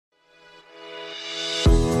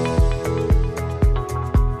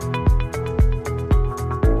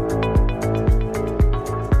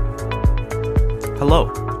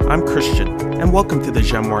I'm Christian, and welcome to the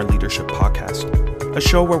Jamoir Leadership Podcast, a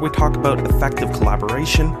show where we talk about effective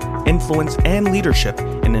collaboration, influence, and leadership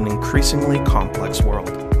in an increasingly complex world.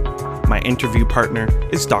 My interview partner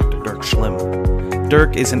is Dr. Dirk Schlim.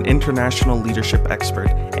 Dirk is an international leadership expert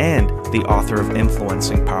and the author of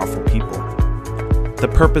Influencing Powerful People.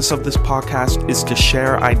 The purpose of this podcast is to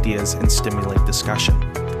share ideas and stimulate discussion,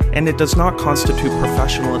 and it does not constitute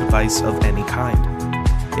professional advice of any kind.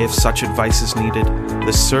 If such advice is needed,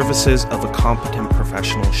 the services of a competent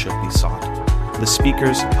professional should be sought. The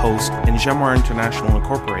speakers, host, and Jamoir International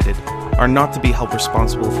Incorporated are not to be held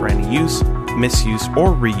responsible for any use, misuse,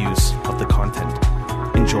 or reuse of the content.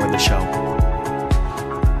 Enjoy the show.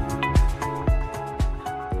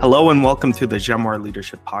 Hello and welcome to the Jamoir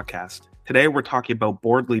Leadership Podcast. Today we're talking about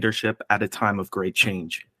board leadership at a time of great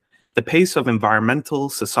change. The pace of environmental,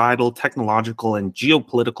 societal, technological, and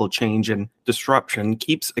geopolitical change and disruption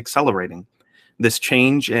keeps accelerating. This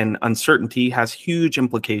change and uncertainty has huge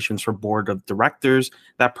implications for board of directors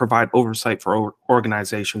that provide oversight for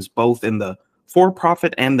organizations both in the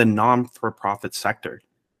for-profit and the non-for-profit sector.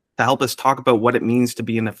 To help us talk about what it means to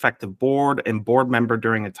be an effective board and board member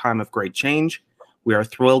during a time of great change, we are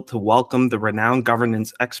thrilled to welcome the renowned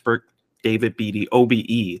governance expert, David Beatty,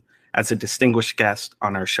 O.B.E., as a distinguished guest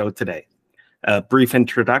on our show today. A brief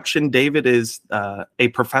introduction: David is a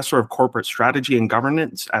professor of corporate strategy and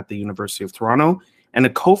governance at the University of Toronto and a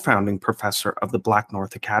co-founding professor of the Black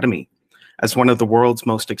North Academy. As one of the world's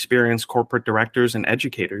most experienced corporate directors and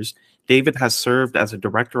educators, David has served as a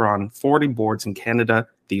director on 40 boards in Canada,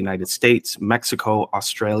 the United States, Mexico,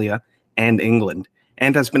 Australia, and England,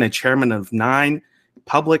 and has been a chairman of 9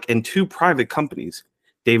 public and 2 private companies.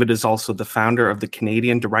 David is also the founder of the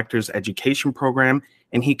Canadian Directors Education Program,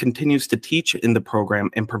 and he continues to teach in the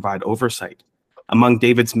program and provide oversight. Among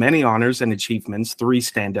David's many honors and achievements, 3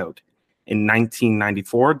 stand out. In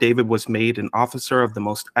 1994, David was made an Officer of the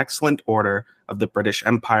Most Excellent Order of the British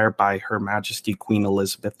Empire by Her Majesty Queen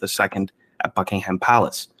Elizabeth II at Buckingham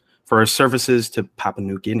Palace for his services to Papua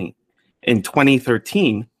New Guinea. In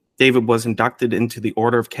 2013, David was inducted into the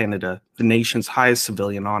Order of Canada, the nation's highest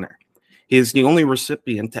civilian honor. He is the only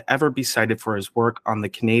recipient to ever be cited for his work on the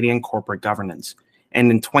Canadian corporate governance. And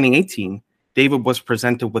in 2018, David was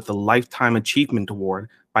presented with the Lifetime Achievement Award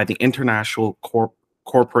by the International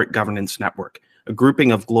Corporate Governance Network, a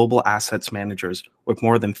grouping of global assets managers with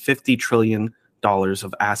more than $50 trillion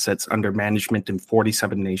of assets under management in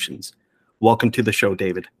 47 nations. Welcome to the show,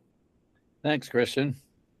 David. Thanks, Christian.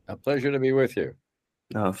 A pleasure to be with you.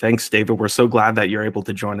 Thanks, David. We're so glad that you're able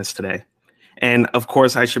to join us today. And of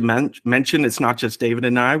course, I should mention it's not just David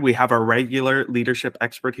and I. We have our regular leadership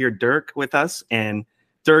expert here, Dirk, with us. And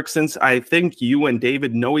Dirk, since I think you and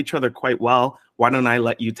David know each other quite well, why don't I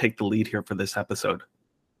let you take the lead here for this episode?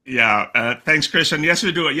 Yeah, thanks, Christian. Yes,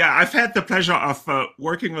 we do. Yeah, I've had the pleasure of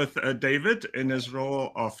working with David in his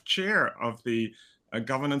role of chair of the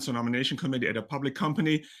Governance and Nomination Committee at a public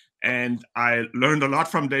company. And I learned a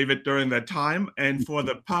lot from David during that time. And for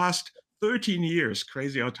the past 13 years,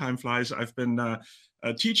 crazy how time flies, I've been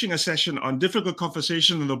teaching a session on difficult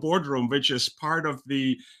conversation in the boardroom, which is part of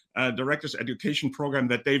the Directors Education Program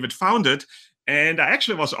that David founded. And I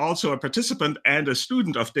actually was also a participant and a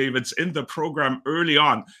student of David's in the program early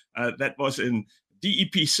on. That was in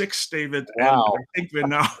DEP 6, David. Wow. And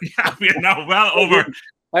I think we're now well over.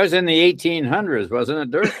 That was in the 1800s, wasn't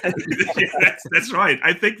it, Dirk? Yeah, that's right.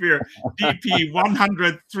 I think we're DP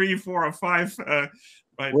 103, 4, or 5.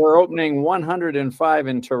 Right. We're opening 105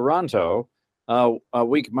 in Toronto a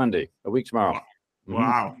week tomorrow.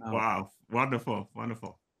 Wow. Wonderful.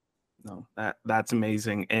 No, that's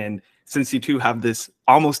amazing. And since you two have this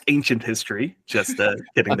almost ancient history, just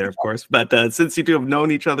kidding there, of course, but since you two have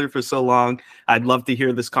known each other for so long, I'd love to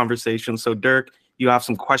hear this conversation. So Dirk, you have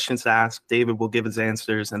some questions to ask. David will give his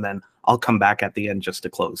answers, and then I'll come back at the end just to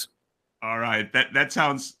close. All right, that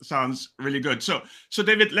sounds really good. So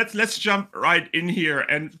David, let's jump right in here.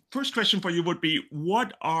 And first question for you would be,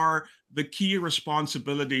 what are the key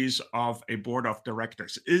responsibilities of a board of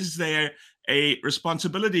directors? Is there a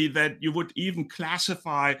responsibility that you would even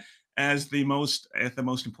classify as the most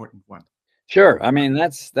important one? Sure. I mean,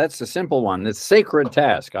 that's a simple one. The sacred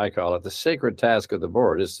task, I call it, the sacred task of the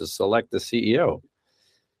board is to select the CEO.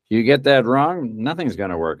 You get that wrong, nothing's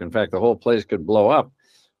going to work. In fact, the whole place could blow up.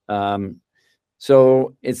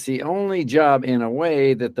 So it's the only job in a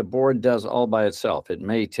way that the board does all by itself. It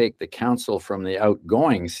may take the counsel from the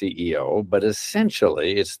outgoing CEO, but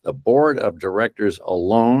essentially it's the board of directors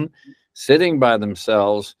alone, sitting by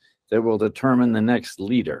themselves, that will determine the next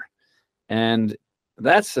leader. And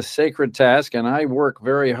that's a sacred task. And I work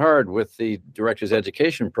very hard with the Directors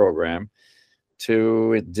Education Program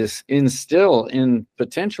to instill in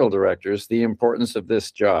potential directors the importance of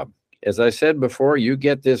this job. As I said before, you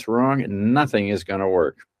get this wrong, nothing is going to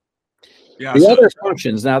work. Yeah, the other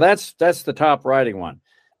functions, now that's the top writing one.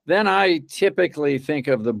 Then I typically think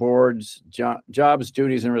of the board's jobs,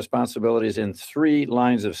 duties, and responsibilities in 3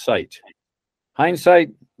 lines of sight. Hindsight,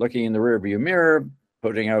 looking in the rearview mirror,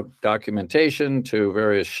 putting out documentation to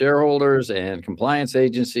various shareholders and compliance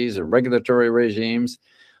agencies and regulatory regimes.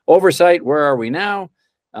 Oversight, where are we now?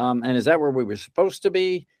 And is that where we were supposed to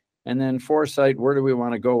be? And then foresight, where do we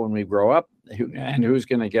want to go when we grow up? And who's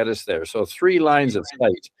going to get us there? So 3 lines of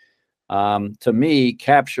sight, to me,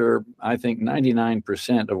 capture, I think,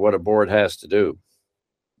 99% of what a board has to do.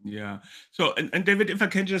 Yeah. So, and David, if I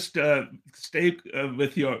can just stay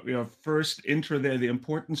with your first intro there, the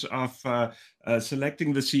importance of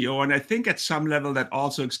selecting the CEO. And I think at some level that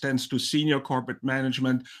also extends to senior corporate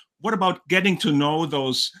management. What about getting to know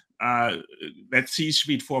those, that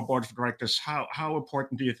C-suite for board of directors? How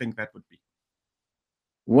important do you think that would be?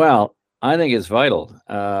 Well, I think it's vital.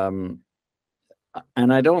 And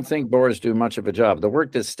I don't think boards do much of a job. The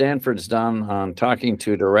work that Stanford's done on talking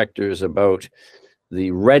to directors about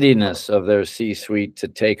the readiness of their C-suite to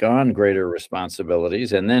take on greater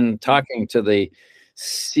responsibilities, and then talking to the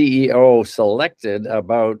CEO selected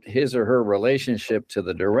about his or her relationship to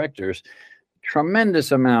the directors,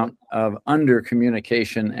 tremendous amount of under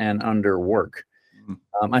communication and under work.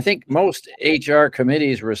 I think most HR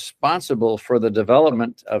committees responsible for the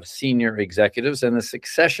development of senior executives and the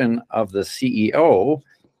succession of the CEO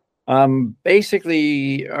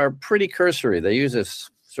basically are pretty cursory. They use this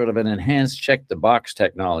sort of an enhanced check the box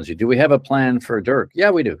technology. Do we have a plan for Dirk?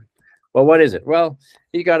 Yeah, we do. Well, what is it? Well,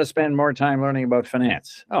 you got to spend more time learning about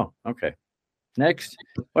finance. Oh, okay. Next.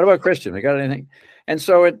 What about Christian? We got anything? And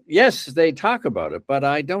so yes, they talk about it, but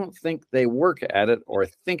I don't think they work at it or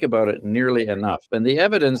think about it nearly enough. And the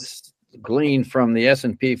evidence gleaned from the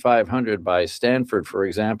S&P 500 by Stanford, for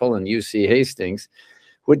example, and UC Hastings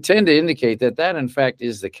would tend to indicate that in fact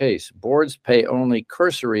is the case. Boards pay only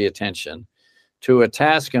cursory attention to a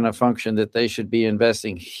task and a function that they should be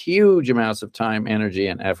investing huge amounts of time, energy,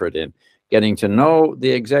 and effort in, getting to know the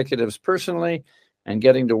executives personally and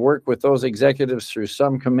getting to work with those executives through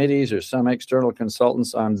some committees or some external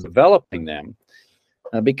consultants on developing them.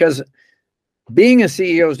 Because being a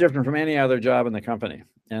CEO is different from any other job in the company.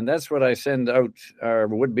 And that's what I send out our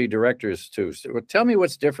would-be directors to. So tell me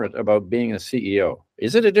what's different about being a CEO.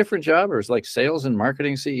 Is it a different job, or is like sales and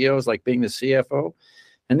marketing CEOs like being the CFO?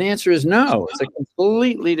 And the answer is no. It's a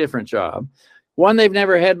completely different job, one they've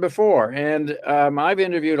never had before. And I've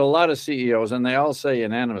interviewed a lot of CEOs, and they all say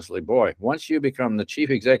unanimously, boy, once you become the chief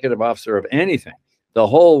executive officer of anything, the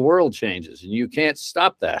whole world changes, and you can't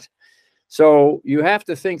stop that. So you have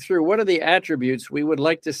to think through, what are the attributes we would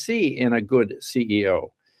like to see in a good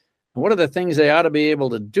CEO? What are the things they ought to be able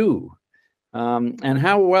to do? And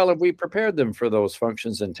how well have we prepared them for those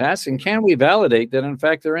functions and tasks? And can we validate that, in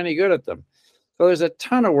fact, they're any good at them? So there's a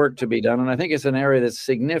ton of work to be done, and I think it's an area that's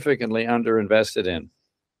significantly underinvested in.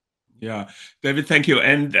 Yeah, David, thank you.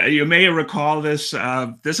 And you may recall this.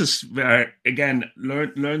 This is where, again,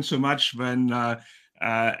 learned so much when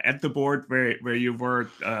at the board where you were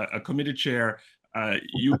a committee chair.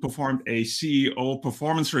 You performed a CEO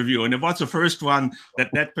performance review, and it was the first one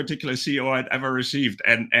that particular CEO had ever received.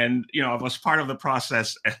 And you know, I was part of the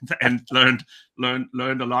process and learned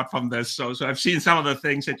a lot from this. So I've seen some of the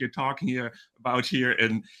things that you're talking about here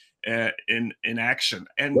in action.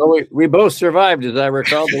 And well, we both survived, as I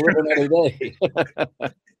recall, to live another day.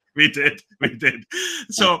 We did.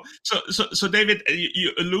 So David,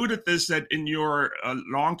 you alluded this, that in your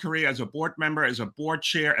long career as a board member, as a board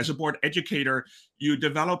chair, as a board educator, you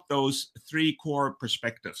developed those 3 core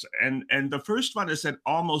perspectives. And the first one is that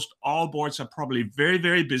almost all boards are probably very,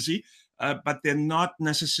 very busy, but they're not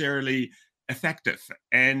necessarily effective.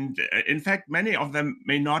 And in fact, many of them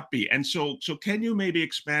may not be. And so can you maybe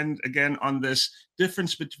expand again on this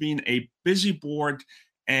difference between a busy board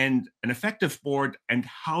and an effective board, and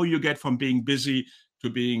how you get from being busy to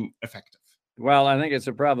being effective? Well, I think it's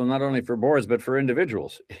a problem not only for boards, but for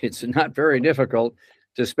individuals. It's not very difficult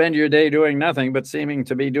to spend your day doing nothing, but seeming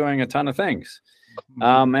to be doing a ton of things.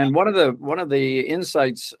 And one of the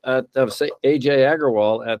insights of A.J.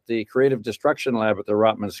 Agarwal at the Creative Destruction Lab at the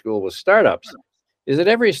Rotman School with startups is that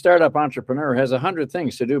every startup entrepreneur has 100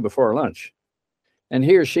 things to do before lunch. And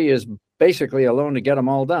he or she is basically alone to get them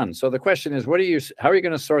all done. So the question is, how are you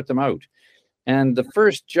going to sort them out? And the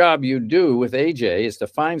first job you do with AJ is to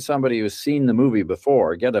find somebody who's seen the movie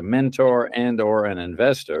before, get a mentor and or an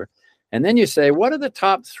investor. And then you say, what are the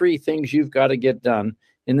top 3 things you've got to get done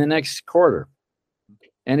in the next quarter?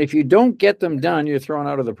 And if you don't get them done, you're thrown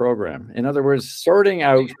out of the program. In other words, sorting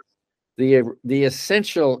out the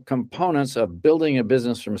essential components of building a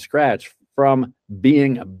business from scratch from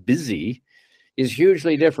being busy is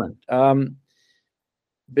hugely different.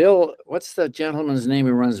 Bill, what's the gentleman's name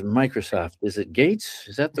who runs Microsoft? Is it Gates?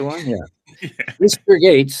 Is that the one? Yeah. Yeah. Mr.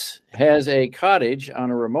 Gates has a cottage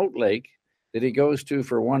on a remote lake that he goes to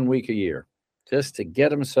for 1 week a year, just to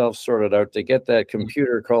get himself sorted out, to get that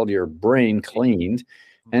computer called your brain cleaned,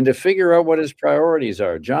 and to figure out what his priorities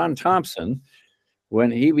are. John Thompson,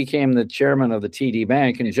 when he became the chairman of the TD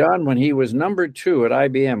Bank, and John, when he was number 2 at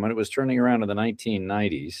IBM, when it was turning around in the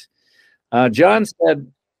 1990s, John said,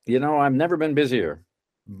 I've never been busier,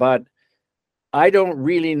 but I don't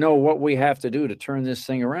really know what we have to do to turn this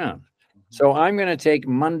thing around. So I'm going to take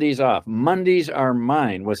Mondays off. Mondays are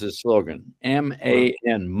mine was his slogan.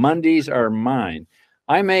 M-A-N. Mondays are mine.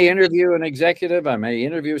 I may interview an executive. I may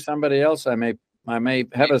interview somebody else. I may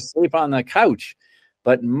have a sleep on the couch.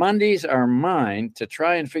 But Mondays are mine to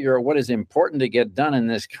try and figure out what is important to get done in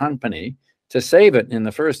this company, to save it in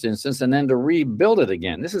the first instance, and then to rebuild it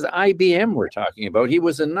again. This is IBM we're talking about. He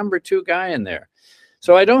was the number 2 guy in there.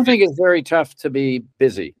 So I don't think it's very tough to be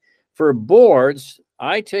busy. For boards,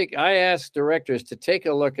 I ask directors to take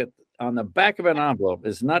a look at on the back of an envelope.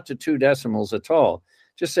 It's not to 2 decimals at all.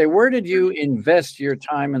 Just say, where did you invest your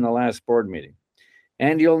time in the last board meeting?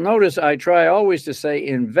 And you'll notice I try always to say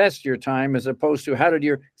invest your time as opposed to how did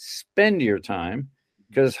you spend your time?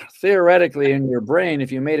 Because theoretically in your brain,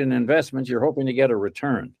 if you made an investment, you're hoping to get a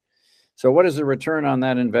return. So what is the return on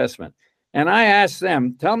that investment? And I ask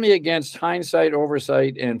them, tell me against hindsight,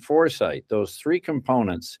 oversight, and foresight, those 3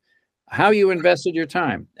 components, how you invested your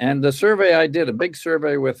time. And the survey I did, a big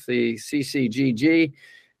survey with the CCGG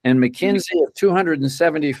and McKinsey of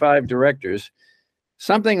 275 directors,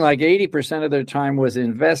 something like 80% of their time was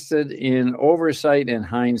invested in oversight and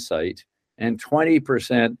hindsight, and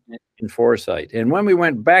 20% in foresight. And when we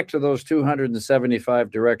went back to those 275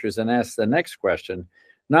 directors and asked the next question,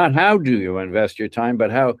 not how do you invest your time, but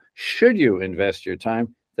how should you invest your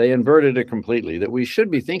time, they inverted it completely, that we should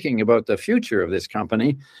be thinking about the future of this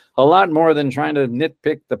company a lot more than trying to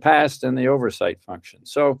nitpick the past and the oversight function.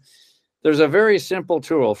 So there's a very simple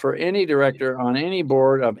tool for any director on any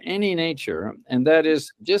board of any nature, and that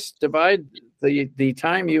is just divide the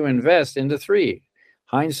time you invest into 3,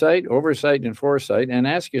 hindsight, oversight, and foresight, and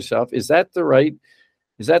ask yourself, is that the right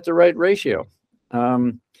ratio?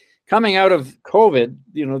 Coming out of COVID,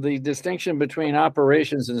 the distinction between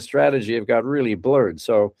operations and strategy have got really blurred.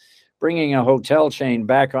 So bringing a hotel chain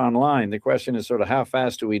back online, the question is sort of how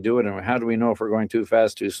fast do we do it, and how do we know if we're going too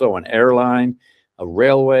fast, too slow? An airline, a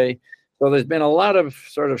railway. So there's been a lot of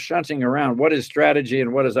sort of shunting around what is strategy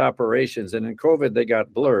and what is operations. And in COVID, they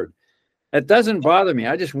got blurred. That doesn't bother me.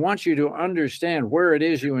 I just want you to understand where it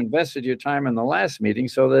is you invested your time in the last meeting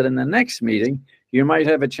so that in the next meeting, you might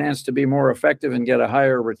have a chance to be more effective and get a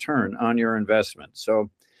higher return on your investment. So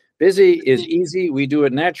busy is easy. We do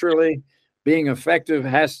it naturally. Being effective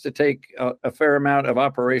has to take a fair amount of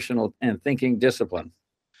operational and thinking discipline.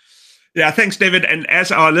 Yeah, thanks, David. And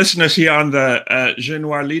as our listeners here on the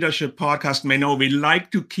Genoir Leadership Podcast may know, we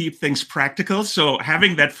like to keep things practical. So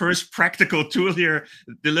having that first practical tool here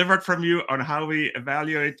delivered from you on how we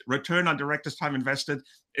evaluate return on directors' time invested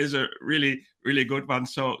is a really, really good one.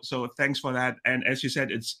 So thanks for that. And as you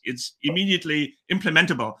said, it's immediately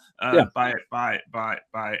implementable by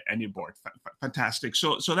any board. Fantastic.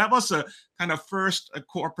 So that was a kind of first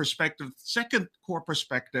core perspective. Second core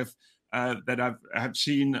perspective that I've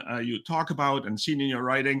seen you talk about and seen in your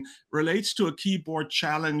writing relates to a key board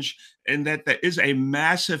challenge in that there is a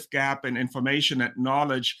massive gap in information and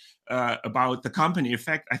knowledge about the company. In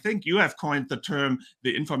fact, I think you have coined the term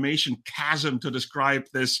the information chasm to describe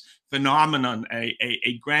this phenomenon,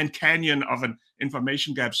 a Grand Canyon of an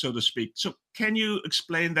information gap, so to speak. So can you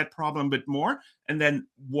explain that problem a bit more? And then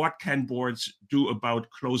what can boards do about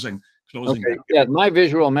closing Okay. Yeah, my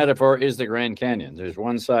visual metaphor is the Grand Canyon. There's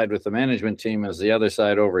one side with the management team, as the other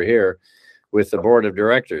side over here with the board of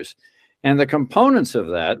directors. And the components of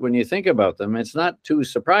that, when you think about them, it's not too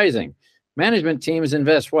surprising. Management teams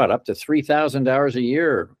invest up to 3,000 hours a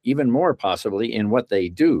year, even more possibly, in what they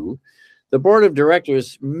do. The board of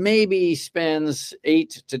directors maybe spends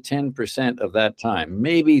 8 to 10% of that time,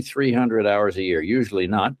 maybe 300 hours a year, usually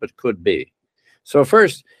not, but could be. So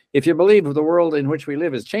first, if you believe the world in which we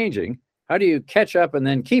live is changing, how do you catch up and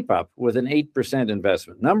then keep up with an 8%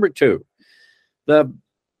 investment? Number 2,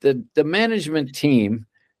 the management team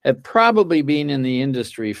had probably been in the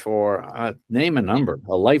industry for, name a number,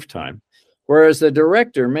 a lifetime, whereas the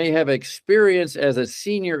director may have experience as a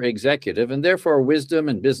senior executive and therefore wisdom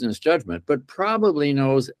and business judgment, but probably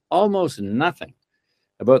knows almost nothing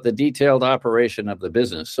about the detailed operation of the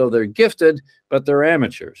business. So they're gifted, but they're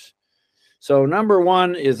amateurs. So number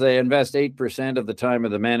one is they invest 8% of the time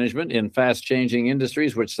of the management in fast-changing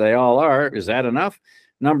industries, which they all are. Is that enough?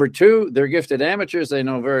 Number two, they're gifted amateurs. They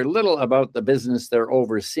know very little about the business they're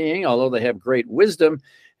overseeing, although they have great wisdom.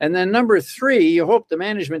 And then number three, you hope the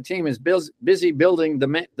management team is busy building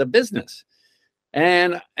the business.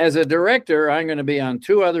 And as a director, I'm going to be on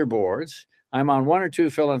 2 other boards. I'm on 1 or 2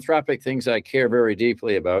 philanthropic things I care very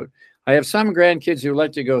deeply about. I have some grandkids who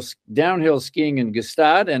like to go downhill skiing in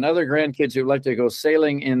Gstaad and other grandkids who like to go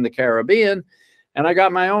sailing in the Caribbean. And I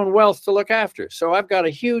got my own wealth to look after. So I've got a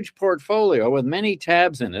huge portfolio with many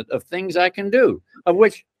tabs in it of things I can do, of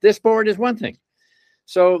which this board is one thing.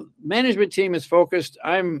 So management team is focused.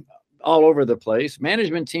 I'm all over the place.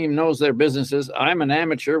 Management team knows their businesses. I'm an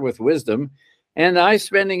amateur with wisdom, and I'm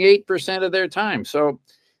spending 8% of their time. So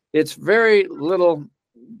it's very little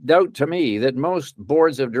doubt to me that most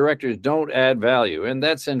boards of directors don't add value. And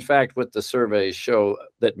that's in fact what the surveys show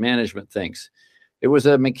that management thinks. It was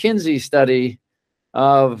a McKinsey study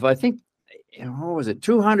of, I think, what was it,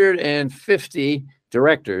 250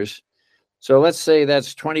 directors. So let's say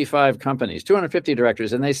that's 25 companies, 250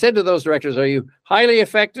 directors. And they said to those directors, are you highly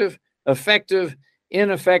effective,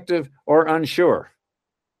 ineffective, or unsure?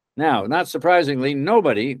 Now, not surprisingly,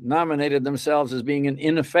 nobody nominated themselves as being an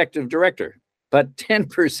ineffective director, but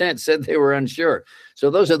 10% said they were unsure. So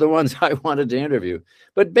those are the ones I wanted to interview.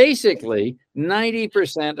 But basically,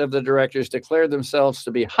 90% of the directors declared themselves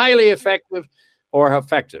to be highly effective or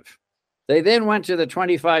effective. They then went to the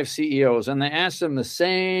 25 CEOs and they asked them the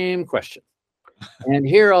same question. And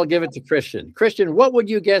here I'll give it to Christian. Christian, what would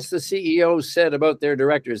you guess the CEOs said about their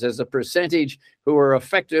directors as a percentage who are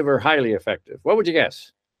effective or highly effective? What would you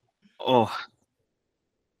guess? Oh,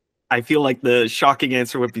 I feel like the shocking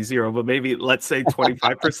answer would be 0, but maybe let's say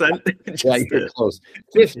 25%. Yeah, you're close.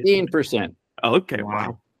 15%. Okay,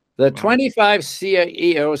 wow. The 25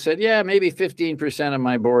 CEOs said, yeah, maybe 15% of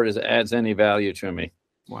my board adds any value to me.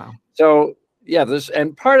 Wow. So, yeah,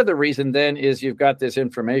 and part of the reason then is you've got this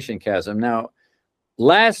information chasm. Now,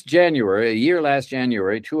 last January,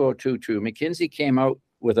 2022, McKinsey came out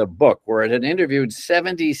with a book where it had interviewed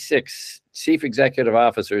 76 chief executive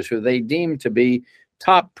officers who they deemed to be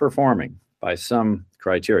top performing by some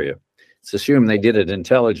criteria. It's assumed they did it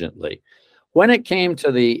intelligently. When it came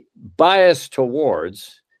to the bias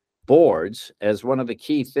towards boards as one of the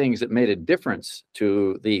key things that made a difference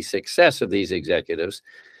to the success of these executives,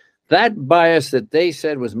 that bias that they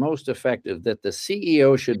said was most effective, that the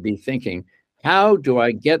CEO should be thinking, how do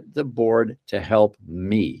I get the board to help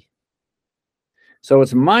me? So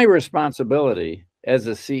it's my responsibility as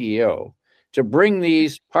a CEO to bring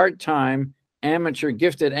these part-time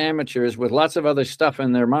gifted amateurs with lots of other stuff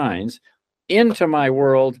in their minds into my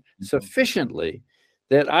world sufficiently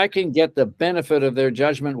that I can get the benefit of their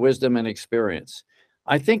judgment, wisdom, and experience.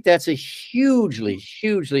 I think that's a hugely,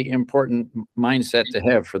 hugely important mindset to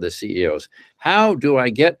have for the CEOs. How do I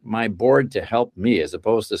get my board to help me, as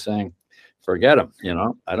opposed to saying, forget them,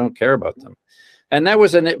 I don't care about them. And that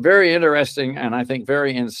was a very interesting and I think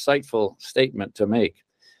very insightful statement to make.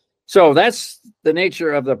 So that's the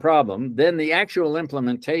nature of the problem. Then the actual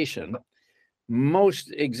implementation,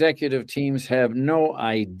 most executive teams have no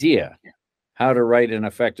idea how to write an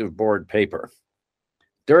effective board paper.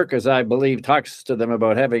 Dirk, as I believe, talks to them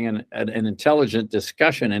about having an intelligent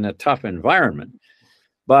discussion in a tough environment.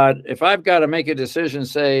 But if I've got to make a decision,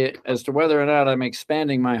 say, as to whether or not I'm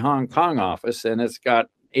expanding my Hong Kong office, and it's got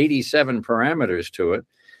 87 parameters to it,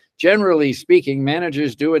 generally speaking,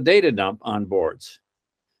 managers do a data dump on boards.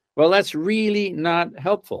 Well, that's really not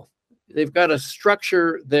helpful. They've got to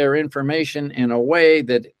structure their information in a way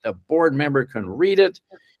that a board member can read it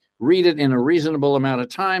in a reasonable amount of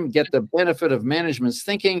time, get the benefit of management's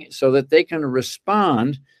thinking so that they can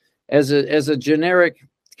respond as a generic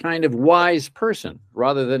kind of wise person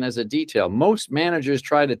rather than as a detail. Most managers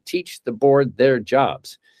try to teach the board their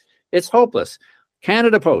jobs. It's hopeless.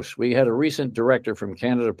 Canada Post, we had a recent director from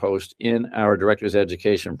Canada Post in our director's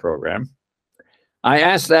education program. I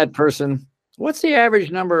asked that person, what's the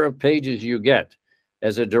average number of pages you get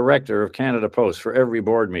as a director of Canada Post for every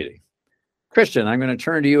board meeting? Christian, I'm going to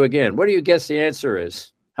turn to you again. What do you guess the answer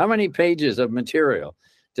is? How many pages of material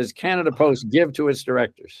does Canada Post give to its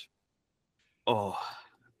directors?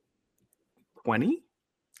 20?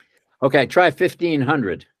 Okay, try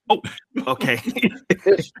 1,500. Oh, okay.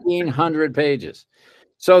 1,500 pages.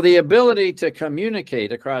 So the ability to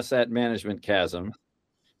communicate across that management chasm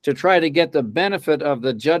to try to get the benefit of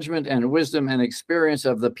the judgment and wisdom and experience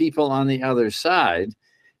of the people on the other side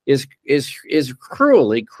is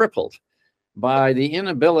cruelly crippled by the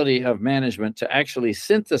inability of management to actually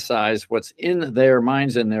synthesize what's in their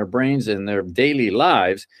minds and their brains and their daily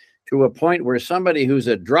lives to a point where somebody who's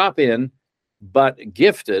a drop-in but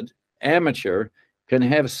gifted amateur can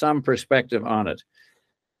have some perspective on it.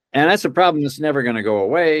 And that's a problem that's never going to go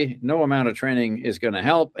away. No amount of training is going to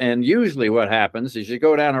help. And usually what happens is you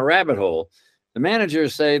go down a rabbit hole. The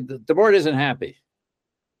managers say the board isn't happy.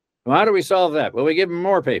 Well, how do we solve that? Well, we give them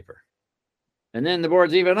more paper. And then the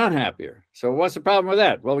board's even unhappier. So what's the problem with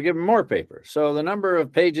that? Well, we give them more paper. So the number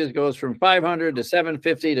of pages goes from 500 to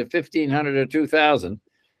 750 to 1,500 to 2,000.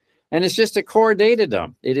 And it's just a core data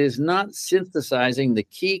dump. It is not synthesizing the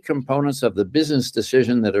key components of the business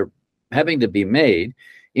decision that are having to be made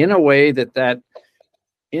in a way that that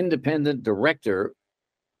independent director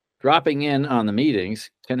dropping in on the meetings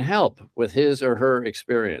can help with his or her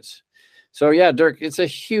experience. So yeah, Dirk, it's a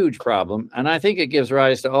huge problem. And I think it gives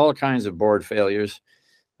rise to all kinds of board failures.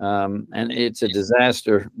 And it's a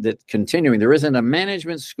disaster that continuing. There isn't a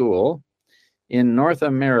management school in North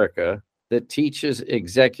America that teaches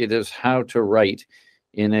executives how to write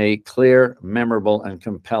in a clear, memorable, and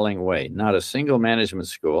compelling way. Not a single management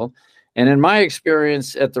school. And in my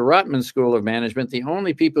experience at the Rotman School of Management, the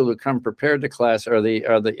only people who come prepared to class are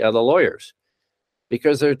the lawyers,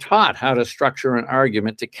 because they're taught how to structure an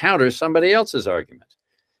argument to counter somebody else's argument.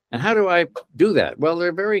 And how do I do that? Well, there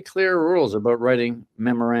are very clear rules about writing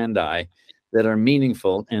memorandi that are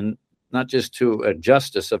meaningful, and not just to a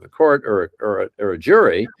justice of a court or a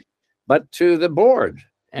jury, but to the board.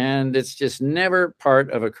 And it's just never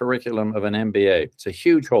part of a curriculum of an MBA. It's a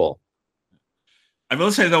huge hole. I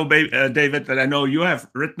will say, though, David, that I know you have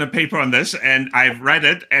written a paper on this, and I've read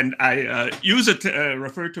it, and I use it,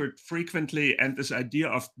 refer to it frequently, and this idea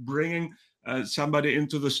of bringing somebody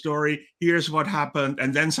into the story, here's what happened,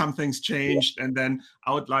 and then something's changed, and then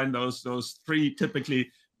outline those three typically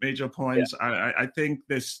major points. Yeah. I think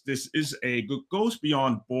this is goes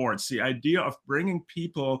beyond boards. The idea of bringing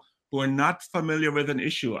people who are not familiar with an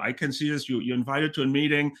issue. I can see this, you invited to a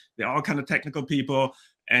meeting, they're all kind of technical people,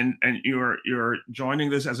 and you're joining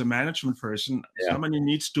this as a management person. Yeah. Somebody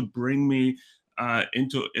needs to bring me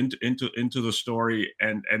into the story,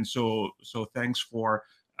 and so thanks for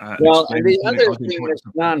well, and the other thing that's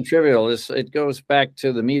non-trivial is it goes back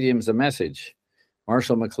to the mediums of message.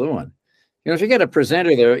 Marshall McLuhan. You know, if you get a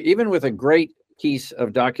presenter there, even with a great piece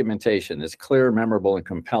of documentation that's clear, memorable, and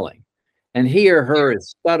compelling, and he or her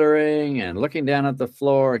is stuttering and looking down at the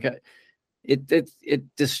floor,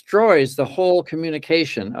 it destroys the whole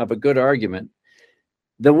communication of a good argument.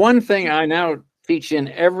 The one thing I now teach in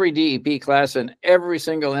every DEP class and every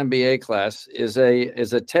single MBA class is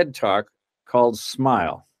a TED Talk called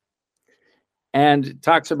Smile, and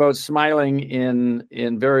talks about smiling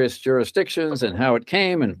in various jurisdictions and how it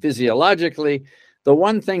came, and physiologically. The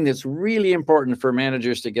one thing that's really important for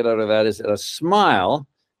managers to get out of that is a smile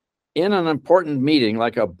in an important meeting,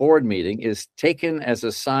 like a board meeting, is taken as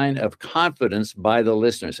a sign of confidence by the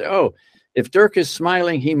listeners. Oh, if Dirk is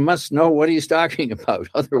smiling, he must know what he's talking about.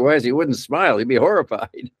 Otherwise, he wouldn't smile. He'd be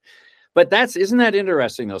horrified. But isn't that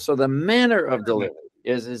interesting, though? So the manner of delivery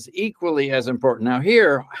is equally as important. Now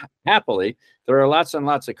here, happily, there are lots and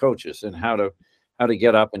lots of coaches in how to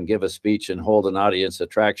get up and give a speech and hold an audience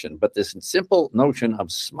attraction. But this simple notion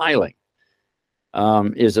of smiling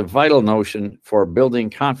is a vital notion for building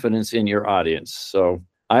confidence in your audience. So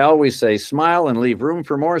I always say smile and leave room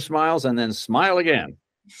for more smiles, and then smile again.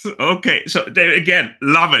 Okay, so David, again,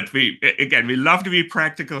 love it. We love to be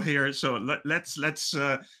practical here. So let's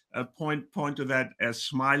point to that as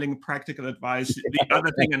smiling practical advice. The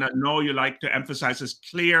other thing, and I know you like to emphasize, is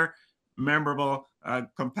clear, memorable,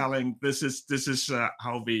 compelling. This is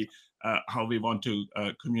how we want to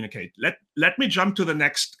communicate. Let me jump to the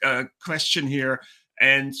next question here.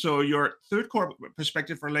 And so your third core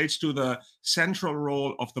perspective relates to the central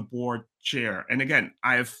role of the board chair. And again,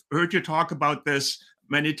 I've heard you talk about this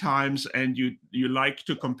many times, and you like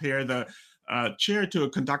to compare the chair to a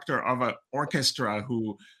conductor of an orchestra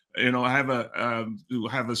who have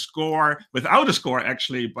a score without a score,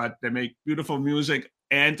 actually, but they make beautiful music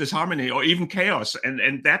and disharmony or even chaos,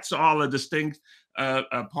 and that's all a distinct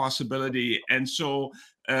possibility. And so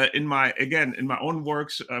in my own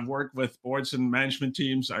work with boards and management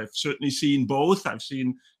teams, I've certainly seen both. I've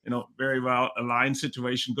seen very well aligned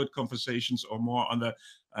situation, good conversations, or more on the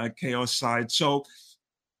chaos side. So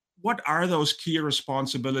what are those key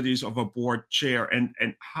responsibilities of a board chair, and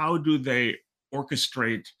how do they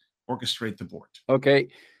orchestrate the board? Okay,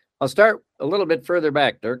 I'll start a little bit further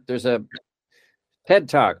back, Dirk. There's a TED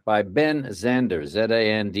Talk by Ben Zander,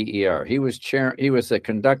 Zander. He was the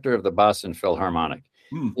conductor of the Boston Philharmonic.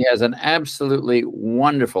 He has an absolutely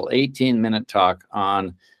wonderful 18-minute talk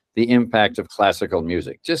on the impact of classical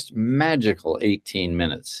music. Just magical 18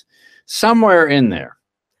 minutes. Somewhere in there,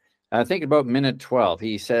 I think about minute 12,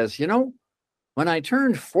 he says, when I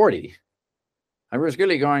turned 40, I was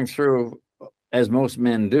really going through, as most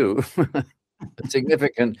men do, a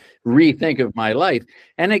significant rethink of my life.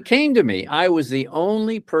 And it came to me, I was the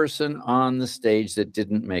only person on the stage that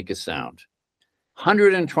didn't make a sound.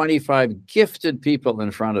 125 gifted people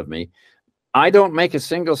in front of me. I don't make a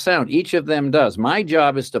single sound. Each of them does. My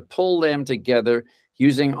job is to pull them together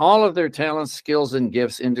using all of their talents, skills, and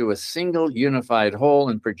gifts into a single unified whole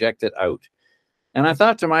and project it out. And I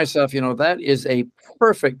thought to myself, that is a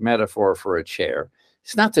perfect metaphor for a chair.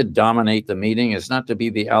 It's not to dominate the meeting. It's not to be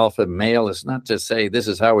the alpha male. It's not to say this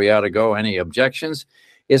is how we ought to go. Any objections?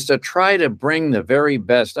 It's to try to bring the very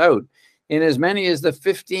best out in as many as the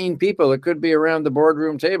 15 people that could be around the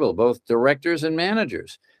boardroom table, both directors and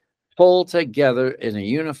managers, pull together in a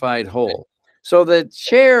unified whole. So the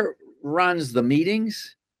chair runs the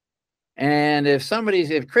meetings. And if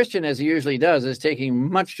Christian, as he usually does, is taking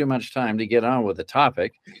much too much time to get on with the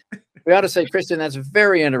topic, we ought to say, Christian, that's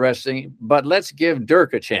very interesting, but let's give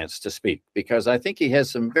Dirk a chance to speak, because I think he has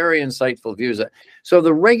some very insightful views. So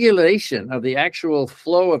the regulation of the actual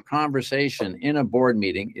flow of conversation in a board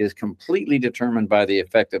meeting is completely determined by the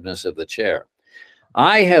effectiveness of the chair.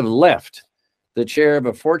 I have left the chair of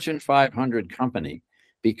a Fortune 500 company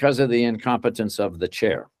because of the incompetence of the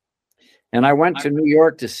chair. And I went to New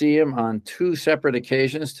York to see him on 2 separate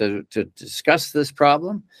occasions to discuss this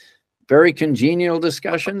problem. Very congenial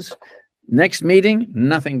discussions. Next meeting,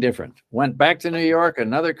 nothing different. Went back to New York,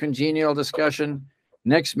 another congenial discussion.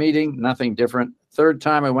 Next meeting, nothing different. Third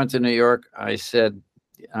time I went to New York, I said,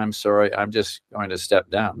 I'm sorry, I'm just going to step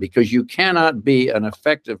down, because you cannot be an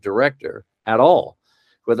effective director at all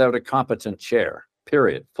without a competent chair,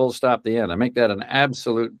 period. Full stop, the end. I make that an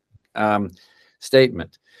absolute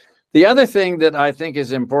statement. The other thing that I think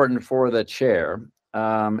is important for the chair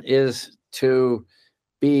is to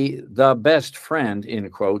be the best friend, in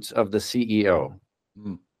quotes, of the CEO.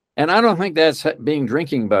 And I don't think that's being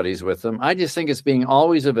drinking buddies with them. I just think it's being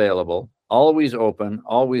always available, always open,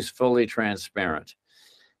 always fully transparent.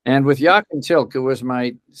 And with Jochen Tilk, who was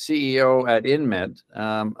my CEO at InMed,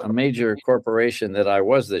 a major corporation that I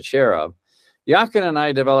was the chair of, Jochen and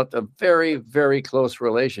I developed a very, very close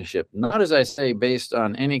relationship, not, as I say, based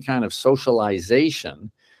on any kind of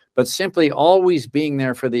socialization, but simply always being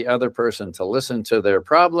there for the other person, to listen to their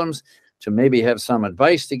problems, to maybe have some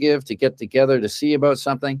advice to give, to get together to see about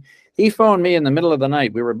something. He phoned me in the middle of the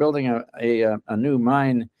night. We were building a new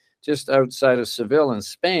mine just outside of Seville in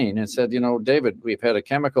Spain, and said, David, we've had a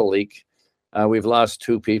chemical leak. We've lost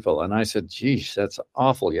 2 people. And I said, geez, that's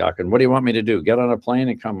awful, Jochen. What do you want me to do? Get on a plane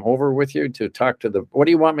and come over with you to talk to what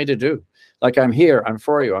do you want me to do? Like, I'm here, I'm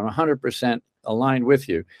for you, I'm 100% aligned with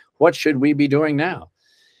you. What should we be doing now?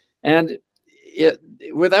 And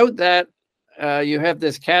without that, you have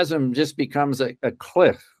this chasm just becomes a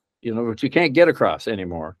cliff, which you can't get across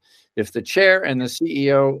anymore. If the chair and the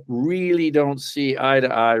CEO really don't see eye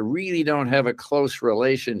to eye, really don't have a close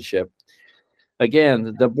relationship,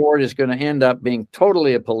 again, the board is going to end up being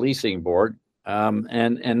totally a policing board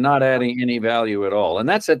and not adding any value at all. And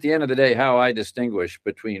that's, at the end of the day, how I distinguish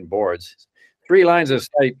between boards. 3 lines of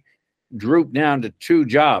sight droop down to 2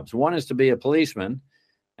 jobs. One is to be a policeman,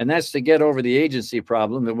 and that's to get over the agency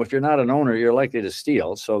problem. And if you're not an owner, you're likely to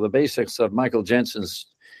steal. So the basics of Michael Jensen's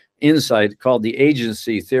insight, called the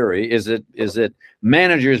agency theory, is that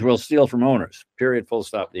managers will steal from owners, period, full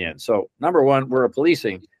stop, the end. So number one, we're a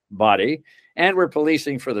policing body, and we're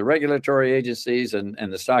policing for the regulatory agencies and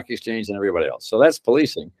the stock exchange and everybody else. So that's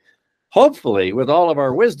policing. Hopefully, with all of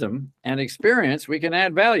our wisdom and experience, we can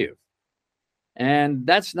add value. And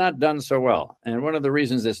that's not done so well. And one of the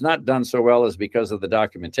reasons it's not done so well is because of the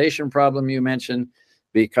documentation problem you mentioned,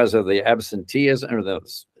 because of the absenteeism or the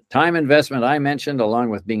time investment I mentioned, along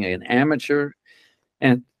with being an amateur.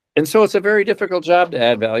 And so it's a very difficult job to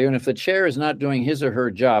add value. And if the chair is not doing his or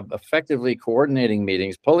her job, effectively coordinating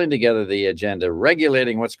meetings, pulling together the agenda,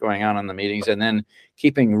 regulating what's going on in the meetings, and then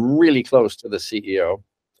keeping really close to the CEO,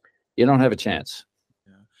 you don't have a chance.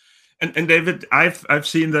 And David, I've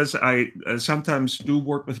seen this. I sometimes do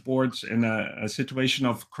work with boards in a situation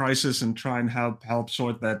of crisis and try and help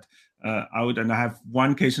sort that out. And I have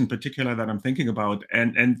one case in particular that I'm thinking about.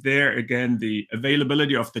 And there again, the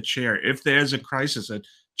availability of the chair. If there's a crisis, a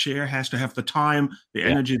chair has to have the time, the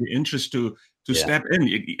energy, the interest to step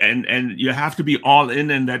in. And you have to be all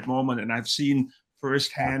in that moment. And I've seen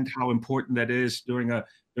firsthand how important that is during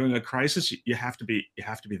a crisis. You have to be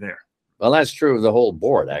there. Well, that's true of the whole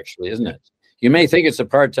board, actually, isn't it? You may think it's a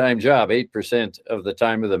part-time job, 8% of the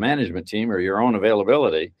time of the management team or your own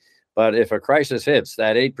availability. But if a crisis hits,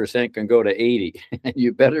 that 8% can go to 80.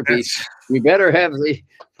 You better have the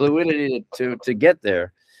fluidity to get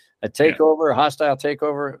there. A takeover, hostile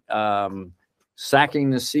takeover, sacking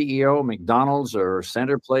the CEO, McDonald's or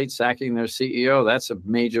Centerplate sacking their CEO, that's a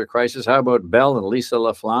major crisis. How about Bell and Lisa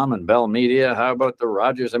LaFlamme and Bell Media? How about the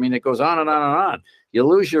Rogers? I mean, it goes on and on and on. You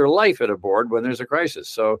lose your life at a board when there's a crisis.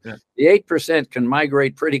 So the 8% can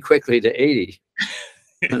migrate pretty quickly to 80.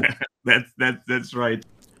 That's right.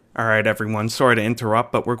 All right, everyone. Sorry to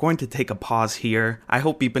interrupt, but we're going to take a pause here. I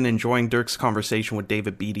hope you've been enjoying Dirk's conversation with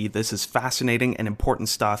David Beatty. This is fascinating and important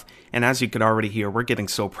stuff, and as you could already hear, we're getting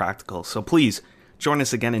so practical. So please join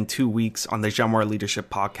us again in 2 weeks on the Jamoir Leadership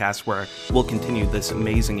Podcast, where we'll continue this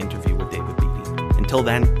amazing interview with David Beatty. Until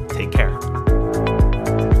then, take care.